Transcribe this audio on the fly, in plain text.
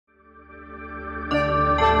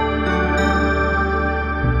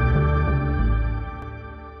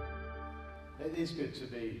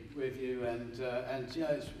you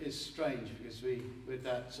know, it's strange because with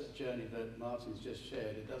that journey that Martin's just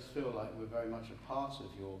shared, it does feel like we're very much a part of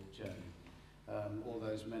your journey, all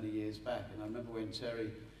those many years back. And I remember when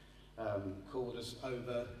Terry called us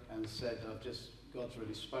over and said, God's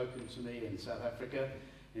really spoken to me in South Africa,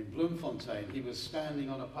 in Bloemfontein. He was standing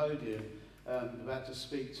on a podium about to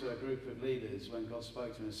speak to a group of leaders when God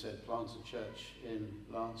spoke to him and said, plant a church in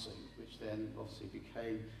Lansing, which then obviously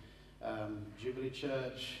became Jubilee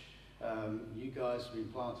Church. You guys have been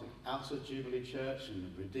planted out of Jubilee Church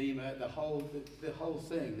and Redeemer, the whole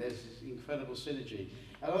thing. There's this incredible synergy.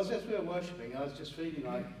 And as we were worshipping, I was just feeling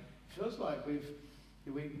like, it feels like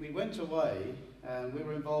we went away and we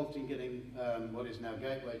were involved in getting what is now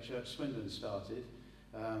Gateway Church Swindon started,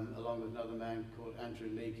 along with another man called Andrew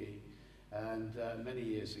Leakey, and many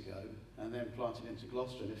years ago, and then planted into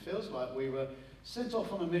Gloucester. And it feels like we were sent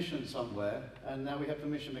off on a mission somewhere, and now we have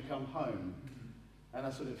permission to come home. And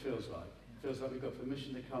that's what it feels like. It feels like we've got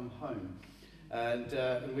permission to come home.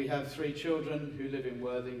 And we have 3 children who live in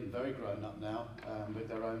Worthing, very grown up now, with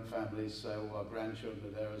their own families, so our grandchildren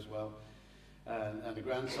are there as well. And a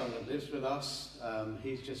grandson that lives with us,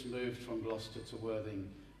 he's just moved from Gloucester to Worthing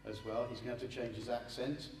as well. He's going to have to change his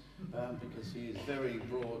accent because he is very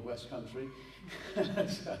broad West Country.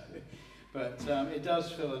 But it does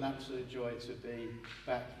feel an absolute joy to be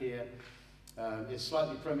back here. It's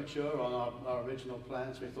slightly premature on our original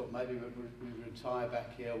plans. We thought maybe we'd retire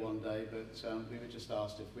back here one day, but we were just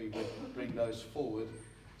asked if we would bring those forward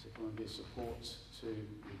to come and be a support to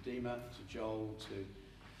Redeemer, to Joel, to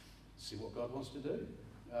see what God wants to do.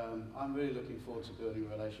 I'm really looking forward to building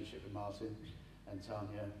a relationship with Martin and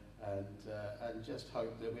Tanya, and just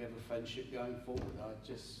hope that we have a friendship going forward. I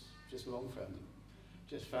just long for them.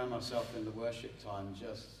 Just found myself in the worship time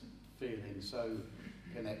just feeling so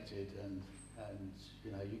connected, and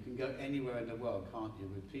you know, you can go anywhere in the world, can't you,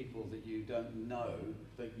 with people that you don't know,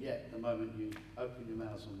 but yet the moment you open your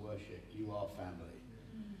mouth and worship, you are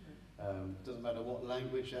family. Doesn't matter what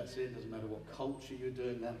language that's in, doesn't matter what culture you're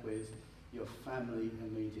doing that with, you're family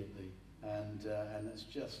immediately, and it's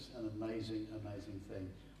just an amazing, amazing thing,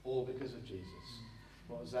 all because of Jesus.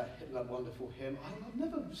 What was that wonderful hymn? I've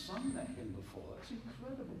never sung that hymn before. That's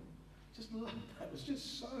incredible. Just love that. It was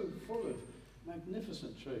just so full of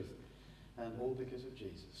magnificent truth. And all because of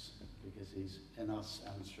Jesus, because he's in us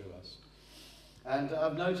and through us. And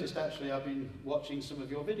I've noticed, actually, I've been watching some of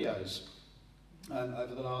your videos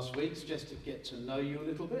over the last weeks, just to get to know you a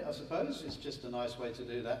little bit, I suppose. It's just a nice way to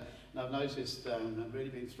do that. And I've noticed, I've really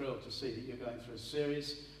been thrilled to see that you're going through a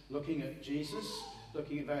series looking at Jesus,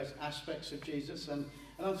 looking at various aspects of Jesus, and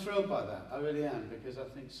I'm thrilled by that. I really am, because I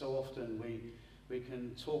think so often we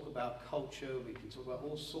can talk about culture, we can talk about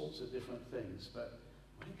all sorts of different things, but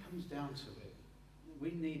when it comes down to it,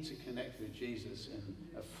 we need to connect with Jesus in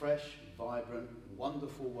a fresh, vibrant,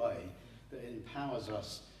 wonderful way that empowers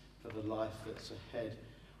us for the life that's ahead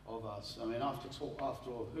of us. I mean, after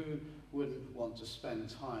all, who wouldn't want to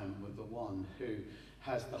spend time with the one who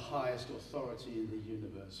has the highest authority in the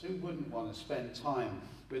universe? Who wouldn't want to spend time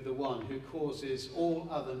with the one who causes all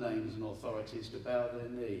other names and authorities to bow their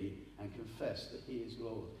knee and confess that he is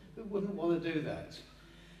Lord? Who wouldn't want to do that?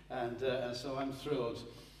 And so I'm thrilled.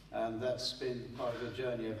 That's been part of the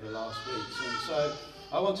journey over the last weeks. And so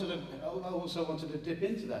I also wanted to dip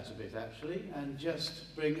into that a bit, actually, and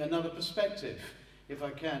just bring another perspective, if I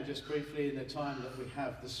can, just briefly in the time that we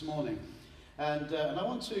have this morning. And I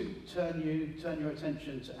want to turn your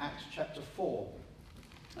attention to Acts chapter 4.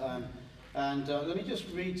 Let me just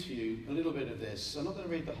read to you a little bit of this. I'm not going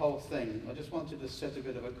to read the whole thing. I just wanted to set a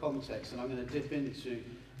bit of a context, and I'm going to dip into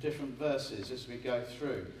different verses as we go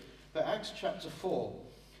through. But Acts chapter 4,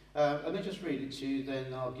 let me just read it to you,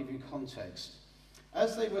 then I'll give you context.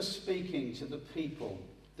 As they were speaking to the people,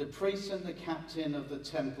 the priests and the captain of the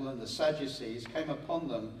temple and the Sadducees came upon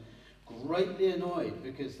them, greatly annoyed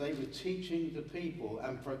because they were teaching the people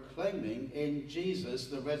and proclaiming in Jesus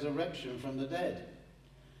the resurrection from the dead.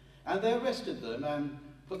 And they arrested them and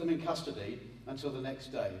put them in custody until the next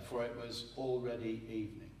day, for it was already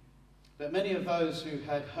evening. But many of those who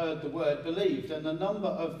had heard the word believed, and the number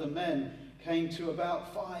of the men came to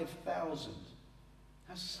about 5,000.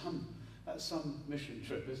 That's some mission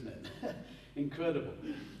trip, isn't it? Incredible.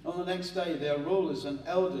 On the next day, their rulers and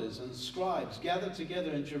elders and scribes gathered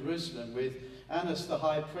together in Jerusalem with Annas the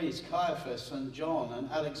high priest, Caiaphas and John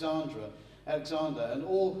and Alexander, and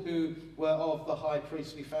all who were of the high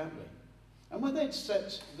priestly family. And when they'd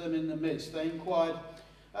set them in the midst, they inquired,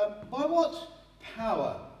 by what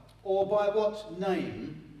power or by what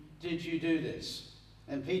name did you do this?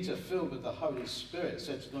 And Peter, filled with the Holy Spirit,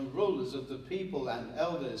 said to them, rulers of the people and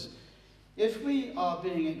elders, if we are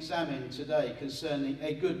being examined today concerning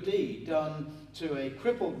a good deed done to a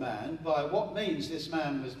crippled man, by what means this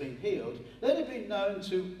man was being healed, let it be known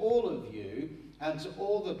to all of you and to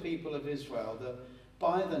all the people of Israel that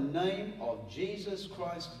by the name of Jesus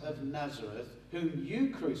Christ of Nazareth, whom you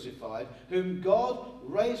crucified, whom God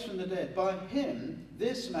raised from the dead, by him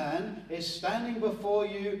this man is standing before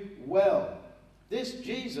you well. This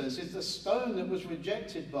Jesus is the stone that was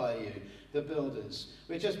rejected by you, the builders,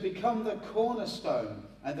 which has become the cornerstone,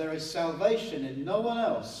 and there is salvation in no one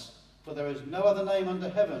else, for there is no other name under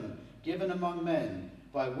heaven given among men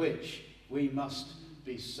by which we must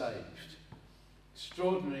be saved.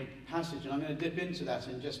 Extraordinary passage, and I'm going to dip into that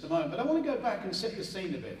in just a moment. But I want to go back and set the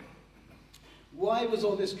scene a bit. Why was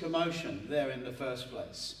all this commotion there in the first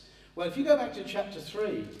place? Well, if you go back to chapter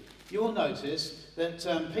 3, you'll notice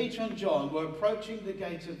that Peter and John were approaching the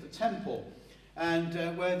gate of the temple,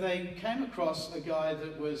 and where they came across a guy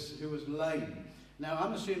who was lame. Now,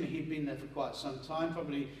 I'm assuming he'd been there for quite some time.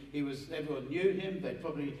 Probably everyone knew him. They're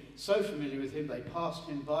probably so familiar with him, they passed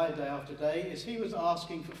him by day after day as he was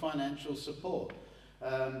asking for financial support.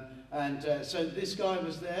 So this guy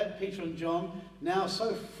was there, Peter and John, now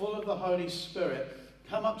so full of the Holy Spirit,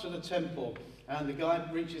 come up to the temple, and the guy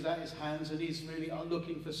reaches out his hands, and he's really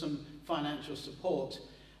looking for some financial support.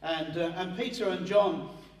 And Peter and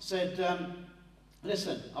John said,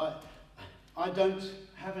 listen, I don't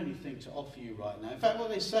have anything to offer you right now. In fact, what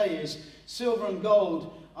they say is, silver and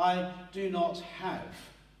gold I do not have,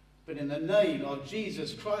 but in the name of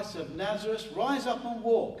Jesus Christ of Nazareth, rise up and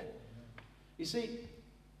walk. You see,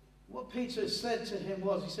 what Peter said to him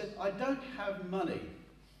was, he said, I don't have money.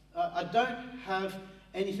 I don't have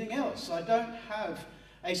anything else. I don't have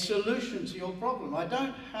a solution to your problem. I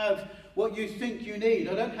don't have what you think you need.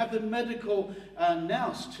 I don't have the medical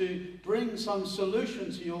nous to bring some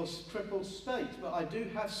solution to your crippled state, but I do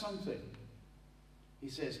have something. He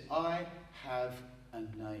says, I have a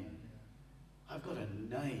name. I've got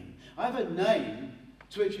a name. I have a name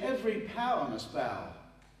to which every power must bow.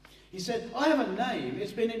 He said, I have a name,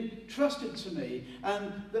 it's been entrusted to me,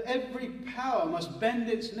 and that every power must bend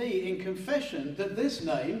its knee in confession that this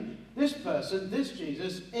name, this person, this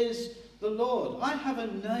Jesus is the Lord. I have a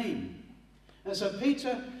name. And so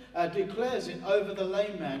Peter declares it over the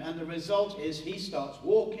lame man, and the result is he starts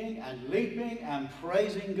walking and leaping and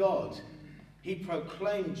praising God. He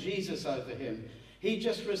proclaimed Jesus over him. He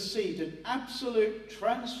just received an absolute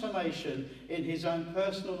transformation in his own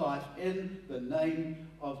personal life in the name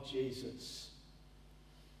of Jesus.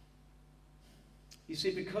 You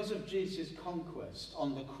see, because of Jesus' conquest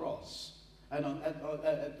on the cross, and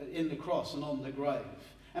in the cross and on the grave,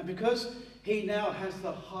 and because he now has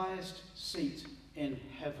the highest seat in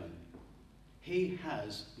heaven, he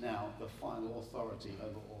has now the final authority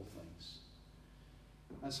over all things.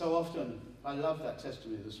 And so often, I love that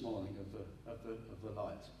testimony this morning of the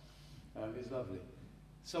light. It's lovely.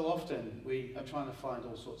 So often we are trying to find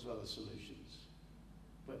all sorts of other solutions,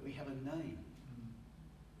 but we have a name.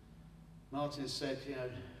 Martin said,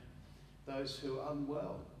 those who are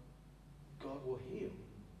unwell, God will heal,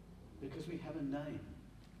 because we have a name.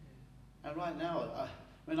 And right now,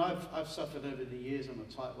 I've suffered over the years. I'm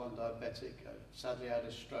a type 1 diabetic. Sadly, I had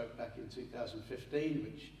a stroke back in 2015,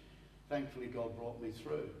 which thankfully God brought me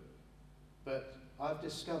through. But I've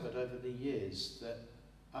discovered over the years that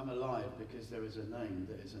I'm alive because there is a name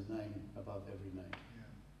that is a name above every name.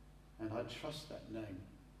 Yeah. And I trust that name.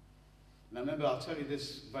 And I remember, I'll tell you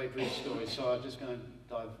this very brief story, so I'm just going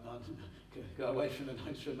to go away from the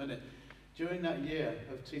notes for a minute. During that year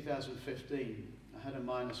of 2015, I had a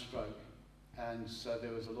minor stroke, and so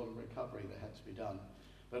there was a lot of recovery that had to be done.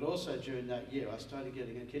 But also during that year, I started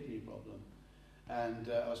getting a kidney problem. And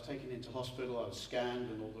I was taken into hospital, I was scanned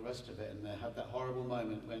and all the rest of it, and I had that horrible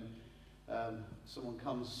moment when someone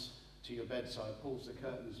comes to your bedside, pulls the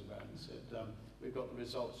curtains around and said, we've got the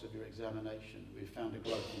results of your examination. We've found a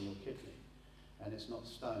growth in your kidney. And it's not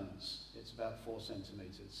stones, it's about 4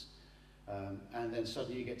 centimetres. And then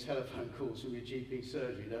suddenly you get telephone calls from your GP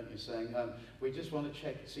surgery, don't you, saying, we just want to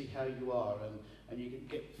check and see how you are, and you can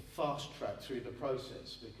get fast-tracked through the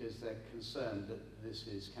process because they're concerned that this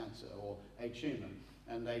is cancer or a tumour,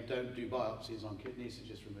 and they don't do biopsies on kidneys, they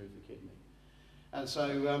just remove the kidney. And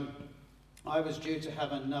so I was due to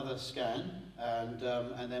have another scan and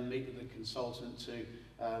then meet with the consultant to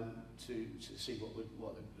see what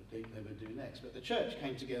they would do next. But the church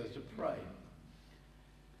came together to pray.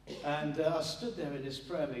 And I stood there in this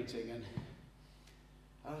prayer meeting, and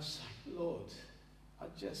I was saying, Lord, I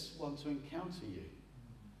just want to encounter you.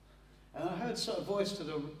 And I heard sort of a voice to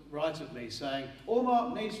the right of me saying, all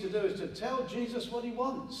Mark needs to do is to tell Jesus what he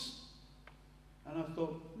wants. And I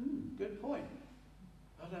thought, good point.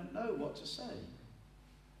 I don't know what to say.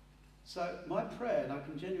 So my prayer, and I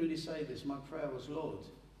can genuinely say this, my prayer was, Lord,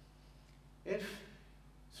 if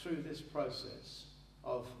through this process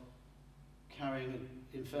of carrying an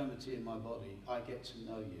infirmity in my body, I get to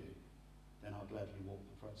know you, then I'll gladly walk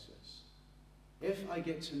the process. If I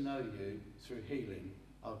get to know you through healing,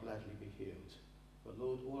 I'll gladly be healed. But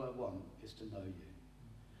Lord, all I want is to know you.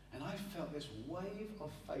 And I felt this wave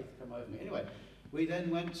of faith come over me. Anyway, we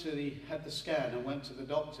then had the scan and went to the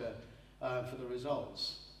doctor for the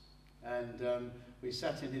results. And we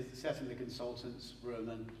sat in the consultant's room,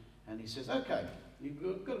 and he says, okay,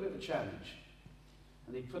 you've got a bit of a challenge.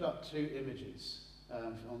 And he put up 2 images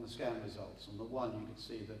on the scan results. On the one, you could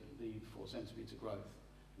see the 4 centimetre growth.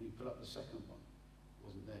 And he put up the second one. It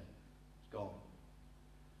wasn't there. It's gone.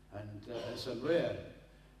 And so Maria,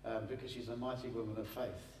 because she's a mighty woman of faith,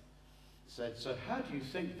 said, so how do you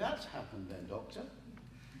think that's happened then, doctor?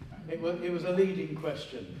 It was a leading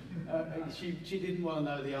question. She didn't want to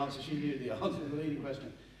know the answer. She knew the answer. The leading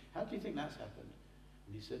question. How do you think that's happened?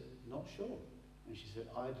 And he said, not sure. And she said,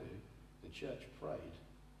 I do. The church prayed,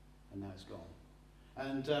 and now it's gone.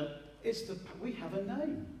 And we have a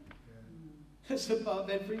name. It's above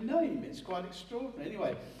every name. It's quite extraordinary.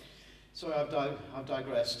 Anyway, sorry, I've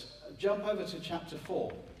digressed. Jump over to chapter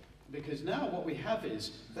 4. Because now what we have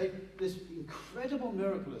is, this incredible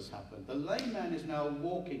miracle has happened. The lame man is now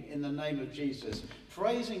walking in the name of Jesus,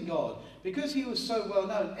 praising God. Because he was so well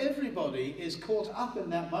known, everybody is caught up in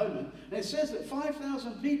that moment. And it says that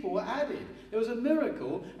 5,000 people were added. There was a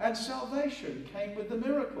miracle, and salvation came with the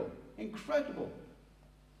miracle. Incredible.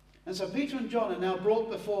 And so Peter and John are now brought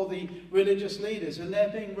before the religious leaders, and they're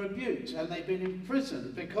being rebuked, and they've been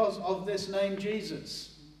imprisoned because of this name Jesus.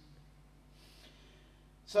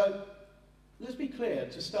 So, let's be clear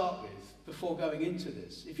to start with before going into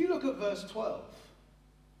this. If you look at verse 12,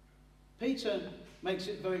 Peter makes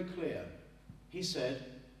it very clear. He said,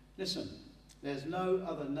 listen, there's no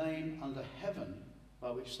other name under heaven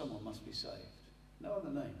by which someone must be saved. No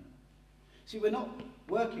other name. See, we're not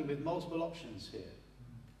working with multiple options here.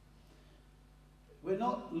 We're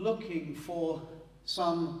not looking for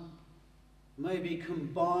some maybe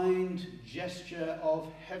combined gesture of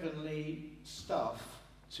heavenly stuff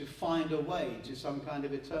to find a way to some kind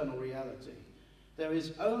of eternal reality. There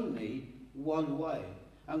is only one way.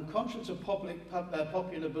 And contrary to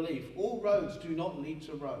popular belief, all roads do not lead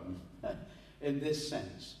to Rome in this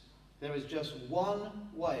sense. There is just one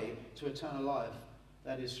way to eternal life,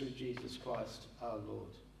 that is through Jesus Christ our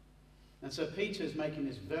Lord. And so Peter is making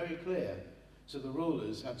this very clear to the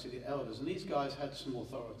rulers and to the elders, and these guys had some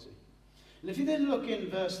authority. And if you then look in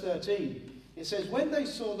verse 13, it says, when they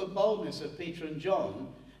saw the boldness of Peter and John,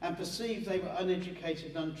 and perceived they were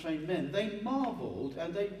uneducated and untrained men, they marvelled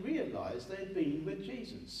and they realised they had been with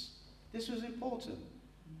Jesus. This was important,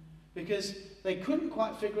 because they couldn't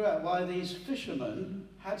quite figure out why these fishermen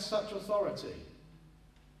had such authority.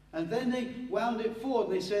 And then they wound it forward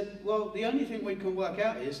and they said, well, the only thing we can work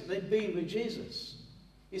out is they've been with Jesus.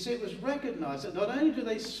 You see, it was recognised that not only do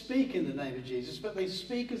they speak in the name of Jesus, but they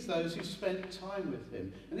speak as those who spent time with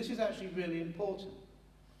him. And this is actually really important.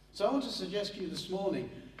 So I want to suggest to you this morning,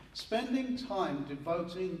 spending time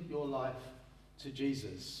devoting your life to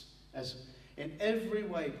Jesus as in every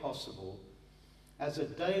way possible as a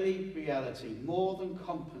daily reality more than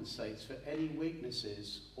compensates for any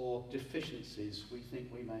weaknesses or deficiencies we think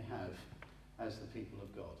we may have as the people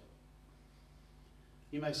of God.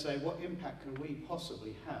 You may say, what impact can we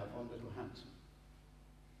possibly have on Littlehampton?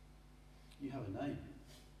 You have a name.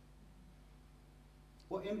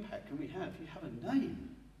 What impact can we have? You have a name.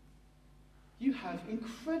 You have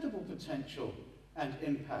incredible potential and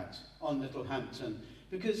impact on Littlehampton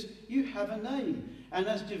because you have a name. And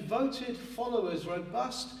as devoted followers,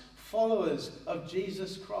 robust followers of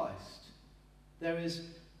Jesus Christ, there is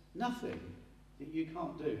nothing that you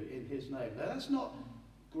can't do in his name. Now, that's not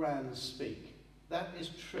grand speak. That is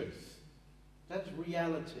truth. That's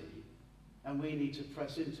reality. And we need to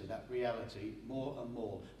press into that reality more and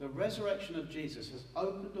more. The resurrection of Jesus has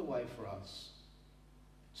opened a way for us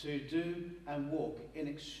to do and walk in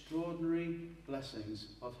extraordinary blessings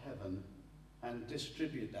of heaven and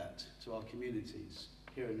distribute that to our communities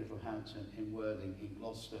here in Littlehampton, in Worthing, in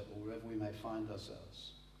Gloucester, or wherever we may find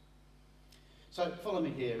ourselves. So follow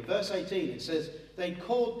me here. In verse 18 it says, they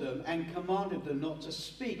called them and commanded them not to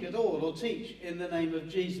speak at all or teach in the name of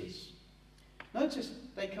Jesus. Notice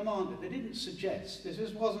they commanded, they didn't suggest.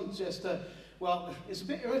 This wasn't just a, well, it's a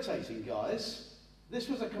bit irritating, guys. This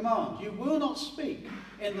was a command. You will not speak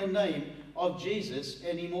in the name of Jesus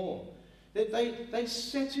anymore. They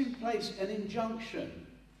set in place an injunction.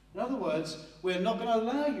 In other words, we're not going to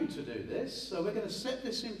allow you to do this, so we're going to set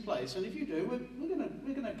this in place, and if you do,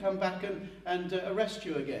 we're going to come back and arrest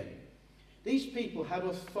you again. These people had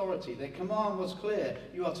authority. Their command was clear.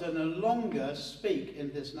 You are to no longer speak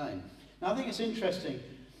in this name. Now, I think it's interesting.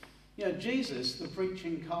 You know, Jesus, the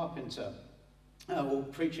preaching carpenter, or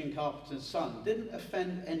preaching carpenter's son, didn't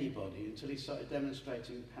offend anybody until he started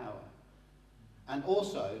demonstrating power. And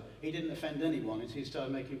also, he didn't offend anyone until he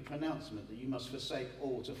started making a pronouncement that you must forsake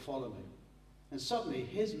all to follow me. And suddenly,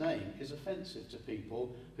 his name is offensive to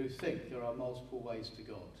people who think there are multiple ways to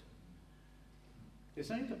God. It's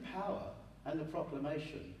only the power and the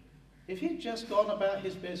proclamation. If he'd just gone about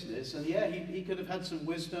his business, and yeah, he could have had some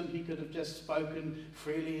wisdom, he could have just spoken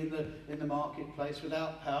freely in the marketplace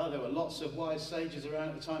without power. There were lots of wise sages around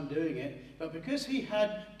at the time doing it. But because he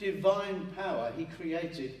had divine power, he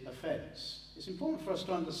created offence. It's important for us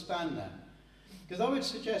to understand that. Because I would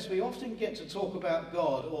suggest we often get to talk about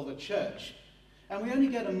God or the church, and we only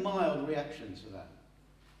get a mild reaction to that.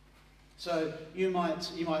 So you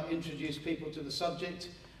might introduce people to the subject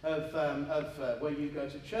of where you go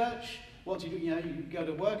to church. What do you do? You know, you go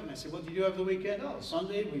to work, and they say, "What did you do over the weekend?" "Oh,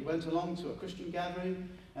 Sunday we went along to a Christian gathering,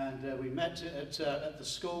 and we met at the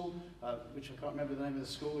school, which I can't remember the name of the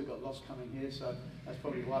school. We got lost coming here, so that's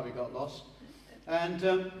probably why we got lost." And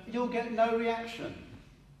you'll get no reaction.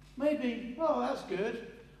 Maybe, "Oh, that's good.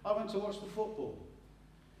 I went to watch the football."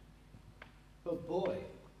 But boy,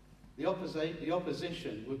 the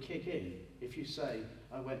opposition will kick in if you say,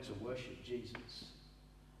 "I went to worship Jesus.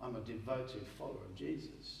 I'm a devoted follower of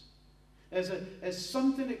Jesus." There's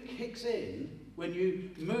something that kicks in when you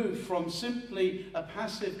move from simply a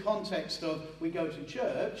passive context of we go to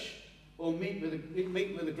church or meet with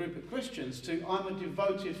a group of Christians to I'm a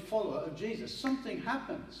devoted follower of Jesus. Something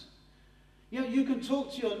happens. You know, you can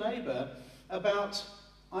talk to your neighbour about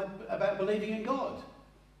believing in God.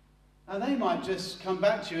 And they might just come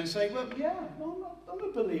back to you and say, "Well, yeah, no, I'm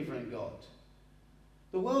a believer in God."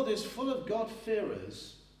 The world is full of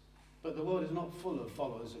God-fearers, but the world is not full of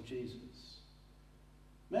followers of Jesus.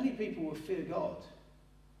 Many people will fear God,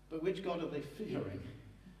 but which God are they fearing?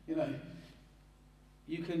 You know,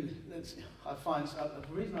 I find the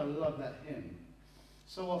reason I love that hymn.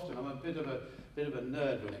 So often I'm a bit of a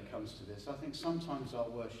nerd when it comes to this. I think sometimes our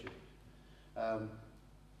worship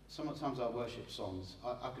songs,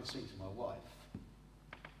 I could sing to my wife.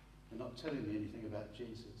 They're not telling me anything about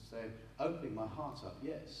Jesus. They're opening my heart up,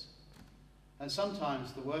 yes. And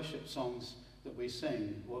sometimes the worship songs that we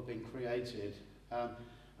sing or have been created are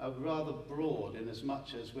rather broad in as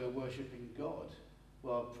much as we're worshipping God.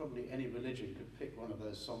 Well, probably any religion could pick one of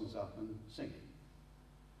those songs up and sing it.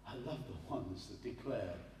 I love the ones that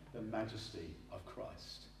declare the majesty of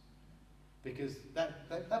Christ. Because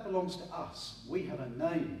that belongs to us. We have a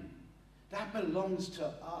name. That belongs to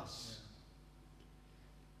us.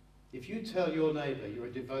 If you tell your neighbour you're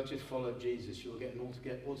a devoted follower of Jesus, you'll get an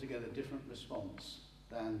altogether different response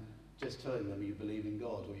than just telling them you believe in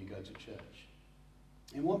God or you go to church.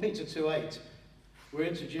 In 1 Peter 2:8, we're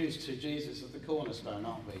introduced to Jesus as the cornerstone,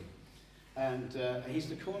 aren't we? And he's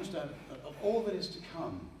the cornerstone of all that is to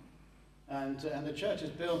come. And the church is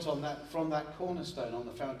built on from that cornerstone, on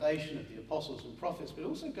the foundation of the apostles and prophets. But it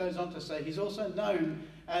also goes on to say he's also known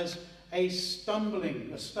as a stone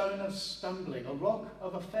of stumbling, a rock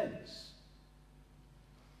of offence.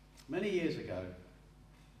 Many years ago,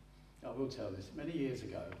 I will tell this, many years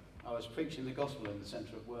ago, I was preaching the gospel in the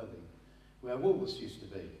centre of Worthing, where Woolworths used to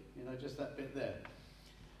be, you know, just that bit there.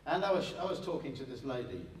 And I was talking to this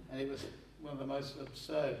lady, and it was one of the most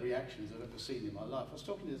absurd reactions I've ever seen in my life. I was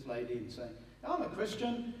talking to this lady and saying, "I'm a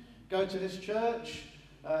Christian, go to this church,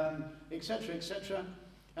 etc., etc."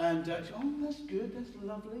 And she said, "Oh, that's good, that's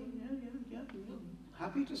lovely, yeah.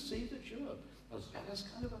 Happy to see that you're a zealous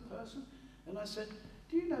kind of a person." And I said,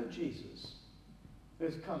 "Do you know Jesus?" It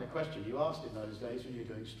was the kind of question you asked in those days when you're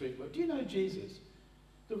doing street work. "Do you know Jesus?"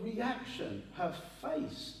 The reaction, her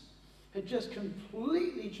face had just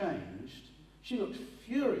completely changed. She looked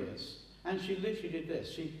furious, and she literally did this.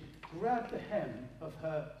 She grabbed the hem of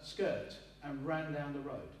her skirt and ran down the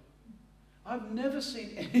road. I've never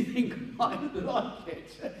seen anything quite like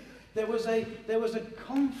it. There was a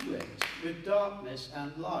conflict with darkness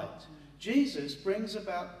and light. Jesus brings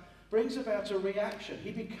about a reaction.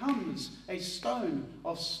 He becomes a stone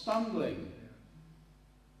of stumbling,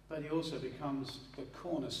 but he also becomes the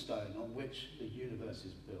cornerstone on which the universe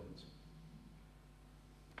is built.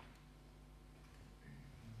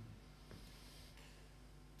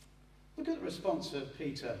 Look at the response of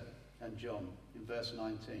Peter and John in verse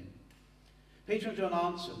 19. Peter and John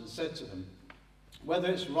answered and said to them,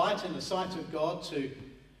 "Whether it's right in the sight of God to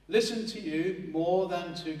Listen to you more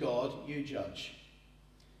than to God, you judge.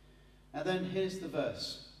 And then here's the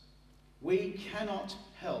verse. We cannot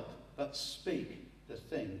help but speak the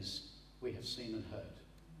things we have seen and heard.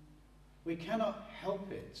 We cannot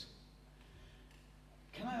help it.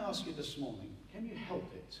 Can I ask you this morning, can you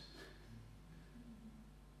help it?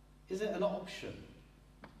 Is it an option?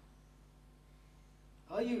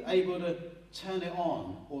 Are you able to turn it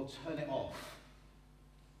on or turn it off?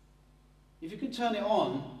 If you can turn it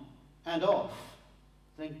on and off,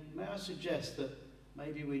 then may I suggest that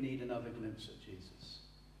maybe we need another glimpse of Jesus.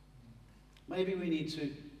 Maybe we need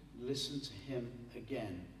to listen to him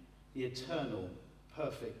again, the eternal,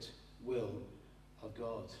 perfect will of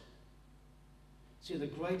God. See, the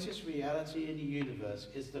greatest reality in the universe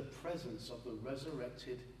is the presence of the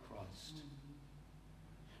resurrected Christ.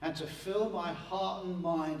 And to fill my heart and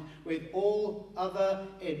mind with all other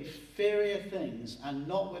inferior things and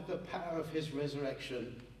not with the power of his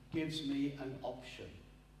resurrection gives me an option.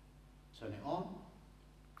 Turn it on,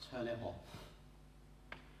 turn it off.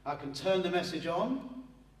 I can turn the message on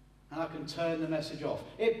and I can turn the message off.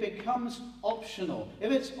 It becomes optional.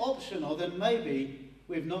 If it's optional, then maybe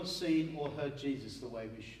we've not seen or heard Jesus the way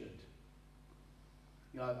we should.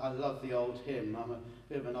 You know, I love the old hymn. I'm a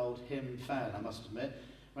bit of an old hymn fan, I must admit.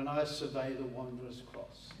 When I survey the wondrous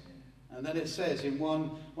cross. And then it says in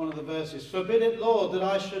one of the verses, forbid it, Lord, that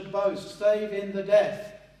I should boast, save in the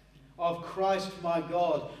death of Christ my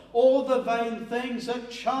God. All the vain things that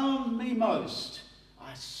charm me most,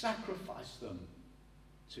 I sacrifice them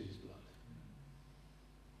to his blood.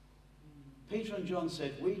 Peter and John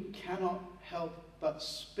said, we cannot help but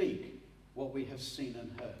speak what we have seen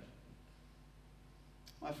and heard.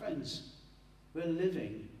 My friends, we're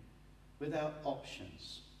living without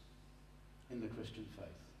options in the Christian faith.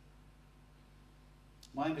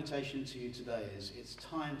 My invitation to you today is it's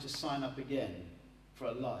time to sign up again for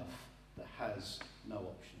a life that has no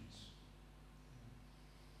options.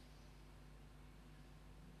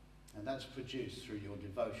 And that's produced through your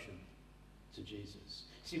devotion to Jesus.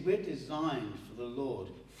 See, we're designed for the Lord,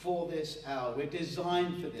 for this hour. We're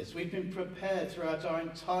designed for this. We've been prepared throughout our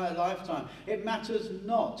entire lifetime. It matters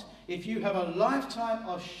not if you have a lifetime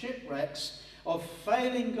of shipwrecks, of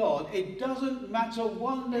failing God. It doesn't matter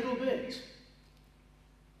one little bit.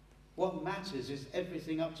 What matters is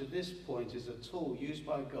everything up to this point is a tool used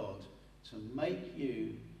by God to make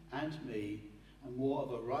you and me a more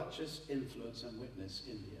of a righteous influence and witness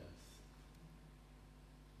in the earth.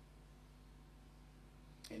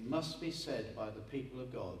 It must be said by the people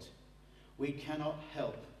of God, we cannot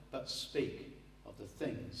help but speak of the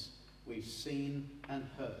things we've seen and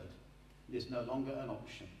heard. It is no longer an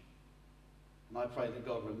option. And I pray that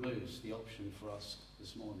God removes the option for us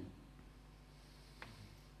this morning.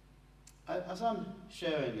 As I'm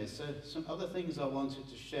sharing this, there are some other things I wanted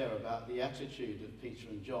to share about the attitude of Peter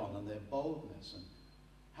and John and their boldness and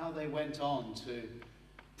how they went on to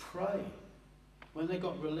pray. When they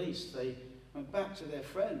got released, they went back to their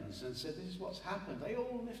friends and said, this is what's happened. They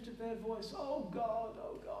all lifted their voice, oh God,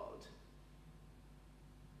 oh God.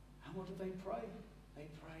 And what did they pray? They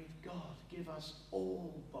prayed, God, give us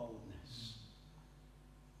all boldness.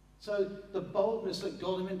 So the boldness that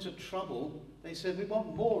got them into trouble, they said, we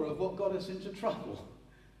want more of what got us into trouble.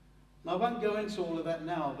 Now, I won't go into all of that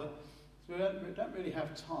now, but we don't really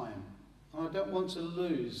have time. And I don't want to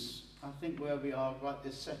lose, I think, where we are right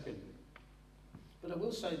this second. But I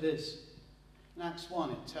will say this. In Acts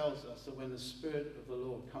 1, it tells us that when the Spirit of the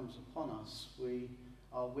Lord comes upon us, we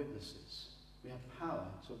are witnesses. We have power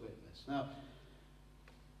to witness. Now,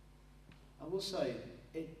 I will say,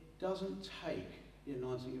 it doesn't take the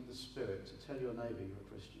anointing of the Spirit to tell your neighbour you're a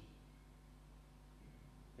Christian.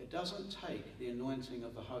 It doesn't take the anointing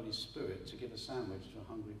of the Holy Spirit to give a sandwich to a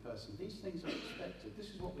hungry person. These things are expected. This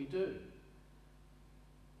is what we do.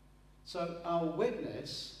 So our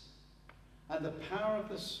witness and the power of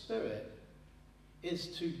the Spirit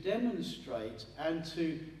is to demonstrate and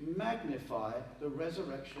to magnify the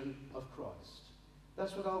resurrection of Christ.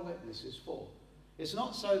 That's what our witness is for. It's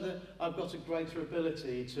not so that I've got a greater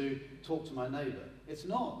ability to talk to my neighbour. It's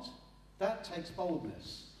not. That takes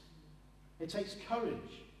boldness. It takes courage.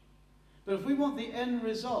 But if we want the end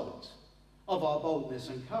result of our boldness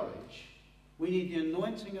and courage, we need the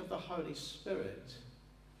anointing of the Holy Spirit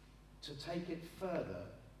to take it further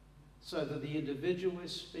so that the individual we're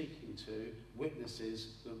speaking to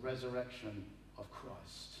witnesses the resurrection of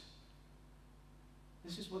Christ.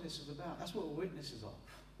 This is what this is about. That's what we're witnesses of.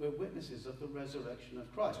 We're witnesses of the resurrection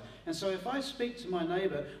of Christ. And so if I speak to my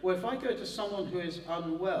neighbour, or if I go to someone who is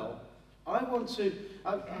unwell, I want to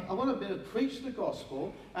be able to preach the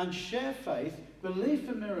gospel and share faith belief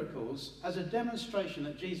in miracles as a demonstration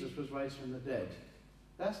that Jesus was raised from the dead.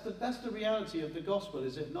 That's the reality of the gospel,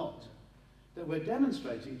 is it not? That we're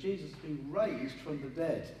demonstrating Jesus has been raised from the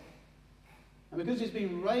dead. And because he's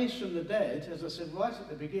been raised from the dead, as I said right at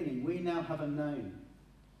the beginning, we now have a name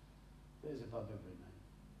that is above every name.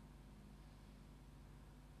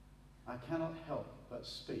 I cannot help but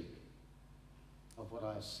speak of what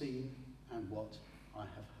I have seen and what I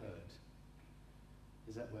have heard.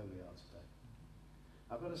 Is that where we are today?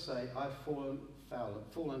 I've got to say, I've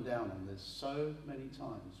fallen down on this so many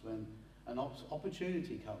times when an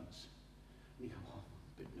opportunity comes. And you go, oh,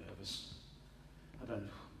 I'm a bit nervous.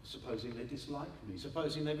 Supposing they dislike me,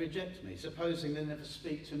 supposing they reject me, supposing they never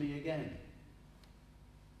speak to me again.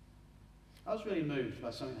 I was really moved by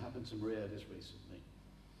something that happened to Maria just recently.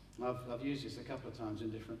 I've used this a couple of times in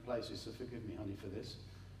different places, so forgive me, honey, for this.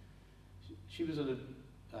 She was at a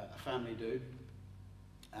family do,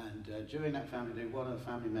 and during that family do, one of the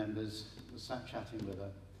family members was sat chatting with her.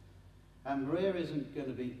 And Maria isn't going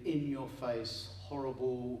to be in-your-face,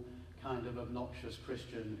 horrible, kind of obnoxious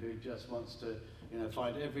Christian who just wants to,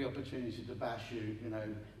 find every opportunity to bash you,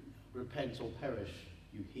 repent or perish,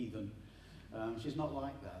 you heathen. She's not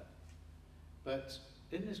like that. But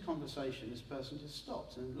in this conversation, this person just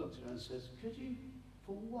stopped and looked at her and says, could you,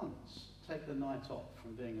 for once, take the night off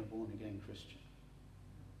from being a born-again Christian?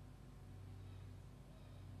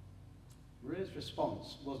 Maria's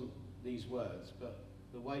response wasn't these words, but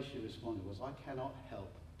the way she responded was, I cannot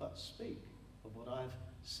help but speak of what I've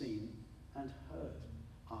seen and heard.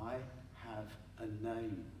 I have a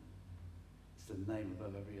name. It's the name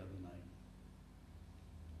above every other name.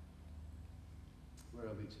 Where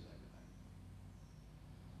are we today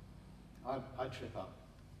with that? I trip up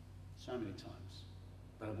so many times,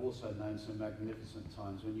 but I've also known some magnificent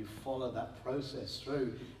times when you follow that process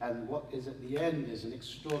through, and what is at the end is an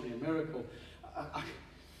extraordinary miracle.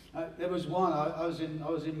 There was one, I was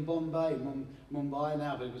in Bombay, Mumbai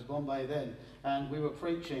now, but it was Bombay then, and we were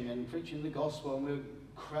preaching the gospel, and we were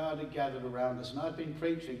crowded gathered around us, and I'd been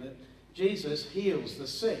preaching that Jesus heals the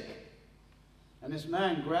sick. And this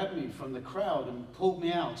man grabbed me from the crowd and pulled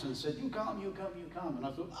me out and said, you come, you come, you come. And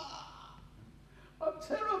I thought, I'm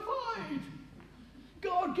terrified.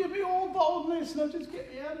 God, give me all boldness, no, just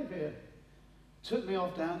get me out of here. Took me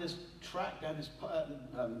off down this track, down this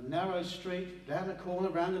narrow street, down a corner,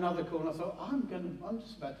 round another corner. I thought, I'm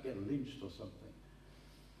just about to get lynched or something.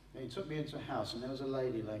 And he took me into a house, and there was a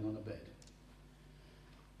lady laying on a bed.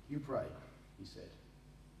 You pray, he said.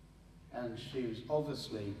 And she was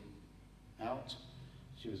obviously out.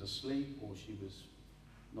 She was asleep, or she was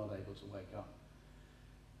not able to wake up.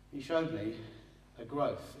 He showed me a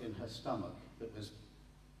growth in her stomach that was,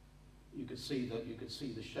 you could see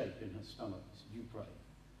the shape in her stomach. He said, you pray,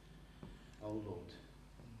 oh Lord.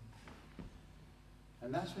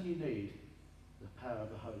 And that's when you need the power of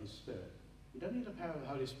the Holy Spirit. You don't need the power of the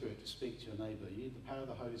Holy Spirit to speak to your neighbour. You need the power of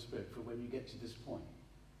the Holy Spirit for when you get to this point.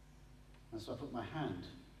 And so I put my hand.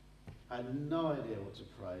 I had no idea what to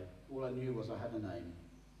pray. All I knew was I had a name.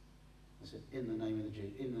 I said, in the name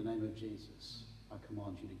of Jesus, I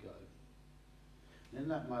command you to go. And in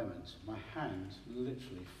that moment, my hand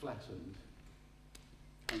literally flattened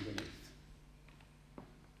underneath.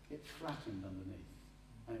 It flattened underneath,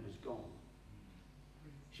 and it was gone.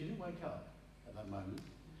 She didn't wake up at that moment.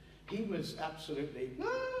 He was absolutely,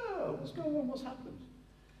 no, what's going on, what's happened?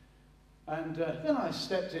 And then I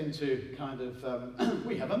stepped into kind of,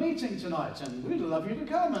 we have a meeting tonight, and we'd love you to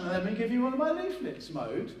come, and let me give you one of my leaflets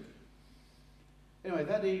mode. Anyway,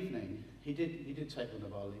 that evening, he did take one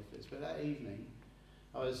of our leaflets, but that evening,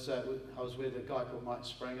 I was with a guy called Mike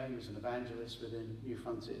Springer. He was an evangelist within New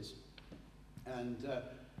Frontiers, and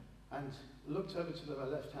looked over to the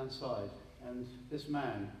left-hand side, and this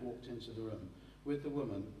man walked into the room with the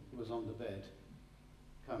woman who was on the bed,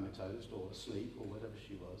 comatose or asleep or whatever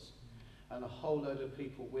she was, and a whole load of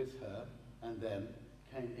people with her and them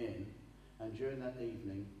came in, and during that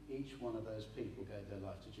evening, each one of those people gave their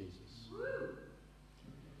life to Jesus. Woo!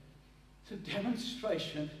 It's a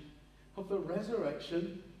demonstration of the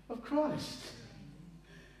resurrection of Christ.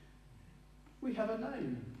 We have a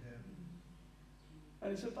name.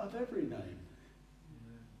 And it's above every name.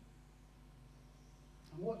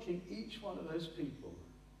 I'm watching each one of those people.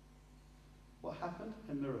 What happened?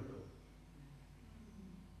 A miracle.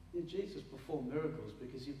 Jesus performed miracles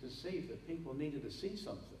because he perceived that people needed to see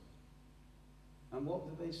something. And what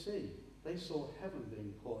did they see? They saw heaven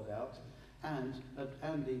being poured out, and the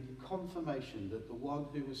confirmation that the one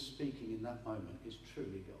who was speaking in that moment is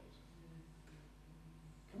truly God.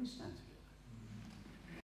 Can we stand together?